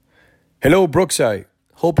Hello, Brookside.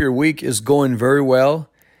 Hope your week is going very well.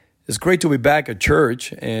 It's great to be back at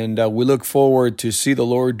church, and we look forward to see the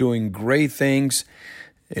Lord doing great things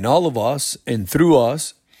in all of us and through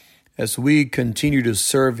us as we continue to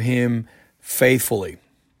serve Him faithfully.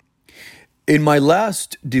 In my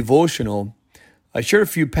last devotional, I shared a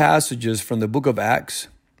few passages from the book of Acts,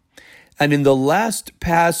 and in the last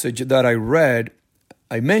passage that I read,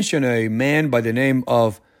 I mentioned a man by the name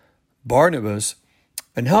of Barnabas,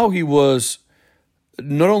 and how he was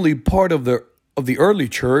not only part of the early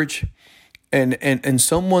church and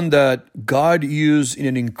someone that God used in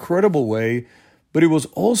an incredible way, but it was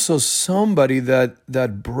also somebody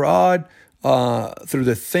that brought through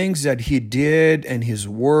the things that he did and his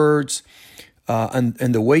words and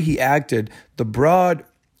the way he acted, the broad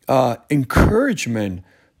encouragement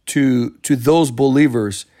to those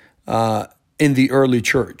believers in the early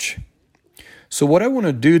church. So what I want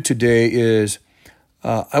to do today is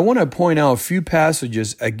I want to point out a few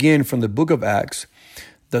passages, again, from the book of Acts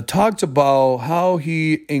that talks about how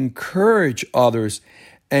he encouraged others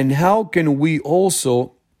and how can we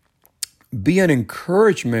also be an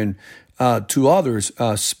encouragement to others,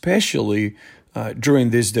 especially during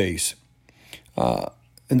these days.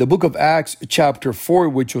 In the book of Acts, chapter 4,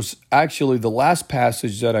 which was actually the last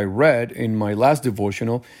passage that I read in my last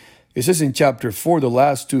devotional, it says in chapter 4, the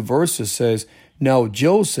last two verses says, "Now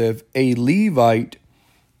Joseph, a Levite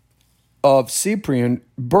of Cyprian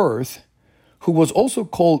birth, who was also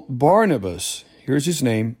called Barnabas," here's his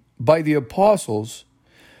name, "by the apostles,"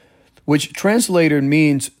 which translated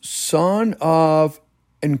means son of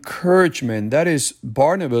encouragement. That is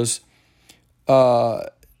Barnabas,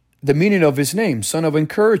 the meaning of his name, son of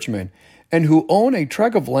encouragement, and who owned a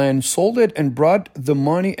tract of land, sold it and brought the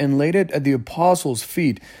money and laid it at the apostles'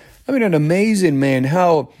 feet. I mean, an amazing man,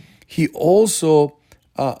 how he also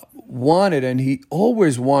wanted, and he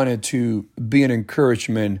always wanted to be an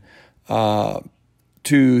encouragement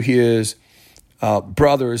to his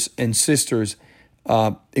brothers and sisters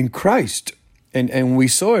in Christ. And we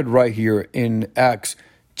saw it right here in Acts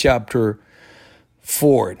chapter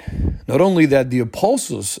 4. Not only that the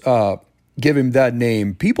apostles give him that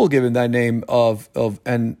name, people give him that name of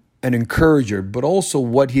an encourager, but also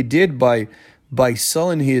what he did by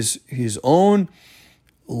selling his own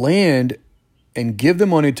land and give the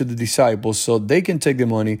money to the disciples so they can take the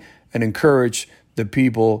money and encourage the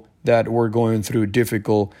people that were going through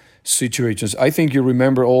difficult situations. I think you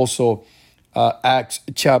remember also Acts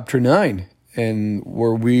chapter 9, and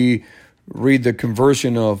where we read the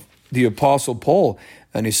conversion of the Apostle Paul.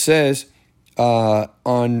 And it says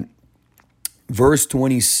on verse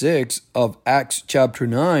 26 of Acts chapter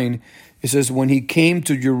 9, it says, "When he came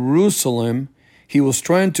to Jerusalem, he was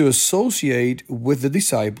trying to associate with the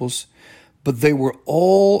disciples, but they were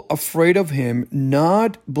all afraid of him,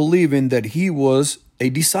 not believing that he was a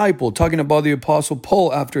disciple," talking about the Apostle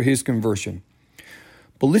Paul after his conversion.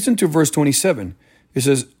 But listen to verse 27. It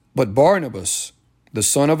says, "But Barnabas," the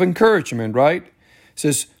son of encouragement, right? It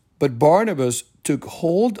says, "But Barnabas took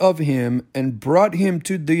hold of him and brought him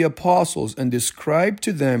to the apostles and described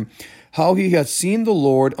to them how he had seen the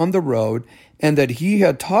Lord on the road and that he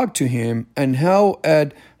had talked to him, and how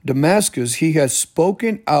at Damascus he had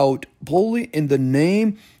spoken out boldly in the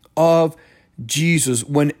name of Jesus,"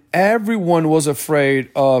 when everyone was afraid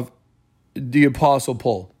of the Apostle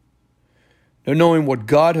Paul. Now, knowing what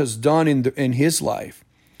God has done in his life,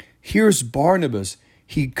 here's Barnabas.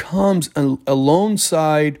 He comes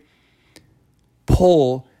alongside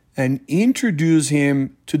Paul and introduce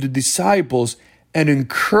him to the disciples and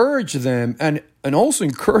encourage them and also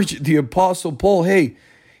encourage the Apostle Paul. Hey,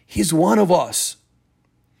 he's one of us.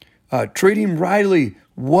 Treat him rightly.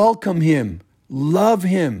 Welcome him. Love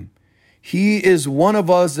him. He is one of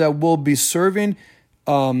us that will be serving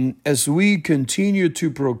as we continue to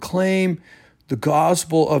proclaim the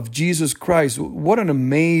gospel of Jesus Christ. What an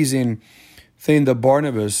amazing thing that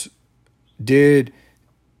Barnabas did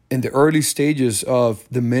in the early stages of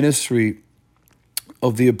the ministry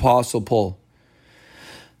of the Apostle Paul.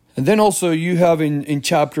 And then also you have in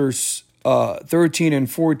chapters 13 and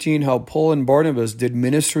 14 how Paul and Barnabas did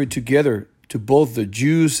ministry together to both the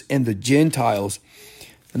Jews and the Gentiles.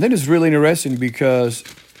 And then it's really interesting because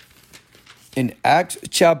in Acts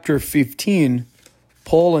chapter 15,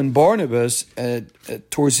 Paul and Barnabas,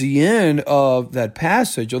 towards the end of that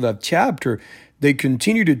passage or that chapter, they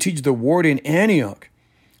continue to teach the word in Antioch.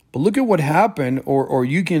 But look at what happened, or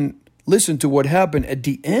you can listen to what happened at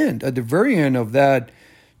the very end of that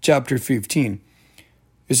chapter 15.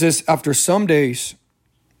 It says, "After some days,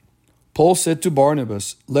 Paul said to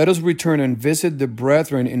Barnabas, 'Let us return and visit the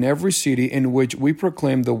brethren in every city in which we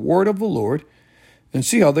proclaim the word of the Lord, and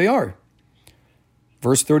see how they are.'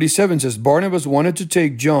 Verse 37 says, Barnabas wanted to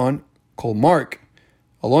take John, called Mark,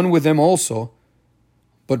 along with them also,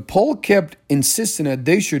 but Paul kept insisting that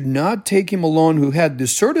they should not take him along, who had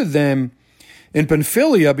deserted them in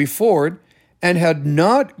Pamphylia before and had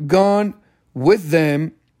not gone with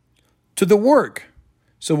them to the work.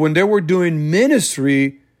 So when they were doing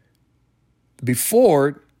ministry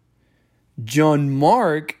before, John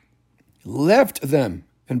Mark left them.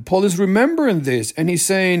 And Paul is remembering this, and he's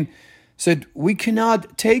said, we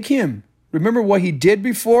cannot take him. Remember what he did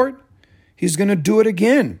before? He's going to do it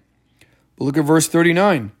again. But look at verse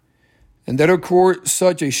 39. And there occurred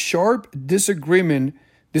such a sharp disagreement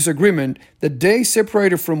that they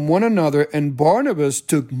separated from one another, and Barnabas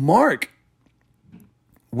took Mark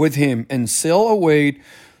with him and sailed away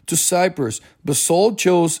to Cyprus. But Saul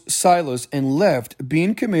chose Silas and left,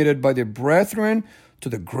 being committed by the brethren to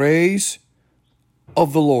the grace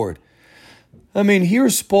of the Lord. I mean,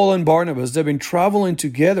 here's Paul and Barnabas. They've been traveling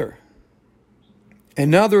together. And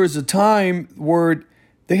now there is a time where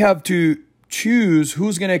they have to choose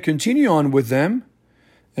who's going to continue on with them.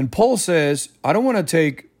 And Paul says, I don't want to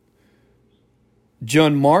take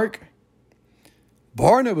John Mark.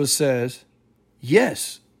 Barnabas says,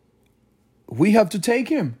 yes, we have to take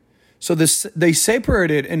him. So they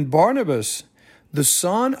separated, and Barnabas, the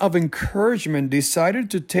son of encouragement, decided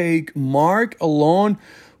to take Mark along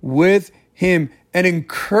with him and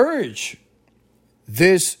encourage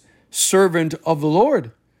this servant of the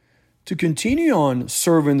Lord to continue on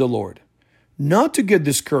serving the Lord, not to get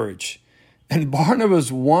discouraged. And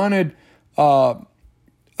Barnabas wanted to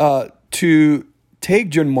take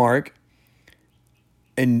John Mark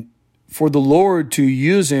and for the Lord to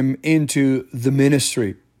use him into the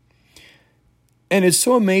ministry. And it's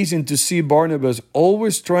so amazing to see Barnabas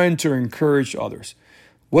always trying to encourage others.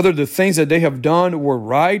 Whether the things that they have done were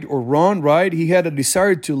right or wrong, right? He had a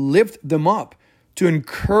desire to lift them up, to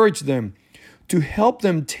encourage them, to help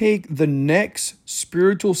them take the next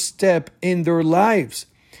spiritual step in their lives.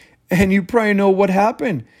 And you probably know what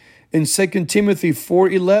happened in 2 Timothy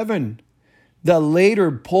 4:11. That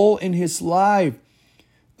later Paul in his life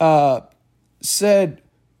said,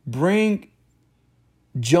 bring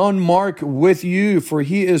John Mark with you, for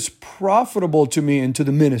he is profitable to me into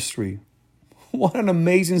the ministry. What an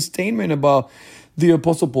amazing statement about the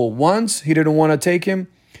Apostle Paul. Once he didn't want to take him.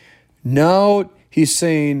 Now he's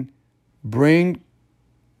saying, bring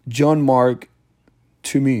John Mark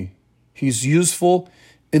to me. He's useful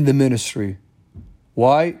in the ministry.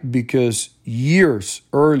 Why? Because years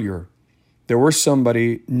earlier, there was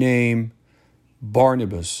somebody named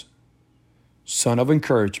Barnabas, son of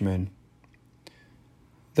encouragement,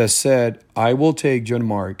 that said, I will take John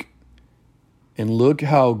Mark. And look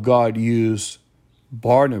how God used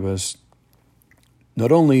Barnabas,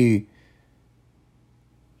 not only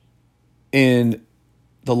in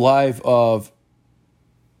the life of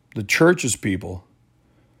the church's people,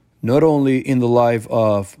 not only in the life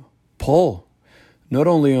of Paul, not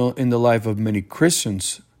only in the life of many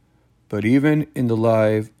Christians, but even in the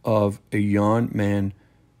life of a young man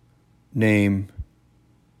named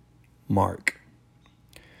Mark.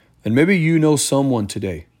 And maybe you know someone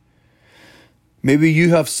today. Maybe you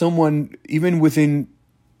have someone even within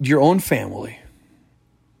your own family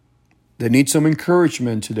that needs some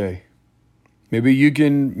encouragement today. Maybe you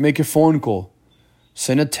can make a phone call,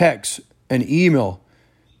 send a text, an email,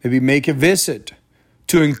 maybe make a visit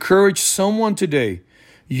to encourage someone today.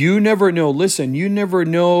 You never know. Listen, you never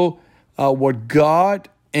know what God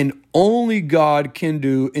and only God can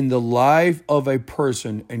do in the life of a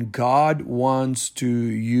person. And God wants to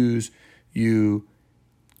use you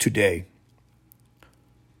today.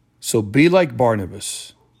 So be like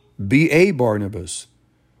Barnabas. Be a Barnabas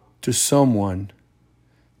to someone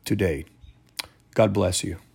today. God bless you.